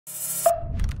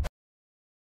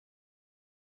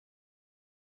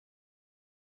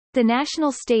The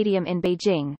National Stadium in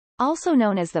Beijing, also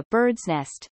known as the Bird's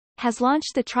Nest, has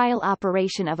launched the trial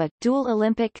operation of a dual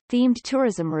Olympic-themed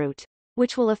tourism route,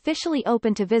 which will officially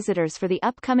open to visitors for the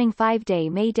upcoming 5-day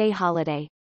May Day holiday.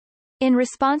 In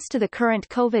response to the current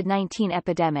COVID-19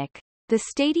 epidemic, the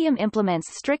stadium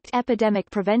implements strict epidemic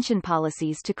prevention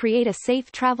policies to create a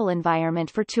safe travel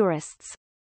environment for tourists.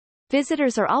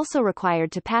 Visitors are also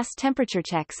required to pass temperature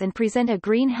checks and present a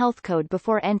green health code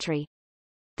before entry.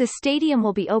 The stadium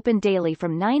will be open daily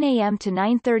from 9 a.m. to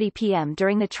 9:30 p.m.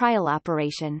 during the trial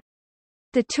operation.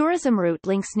 The tourism route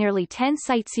links nearly 10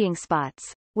 sightseeing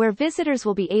spots, where visitors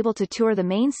will be able to tour the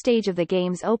main stage of the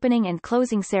game's opening and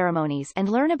closing ceremonies and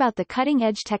learn about the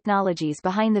cutting-edge technologies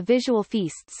behind the visual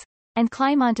feasts, and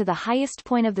climb onto the highest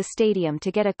point of the stadium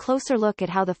to get a closer look at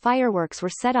how the fireworks were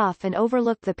set off and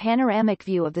overlook the panoramic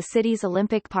view of the city's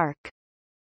Olympic Park.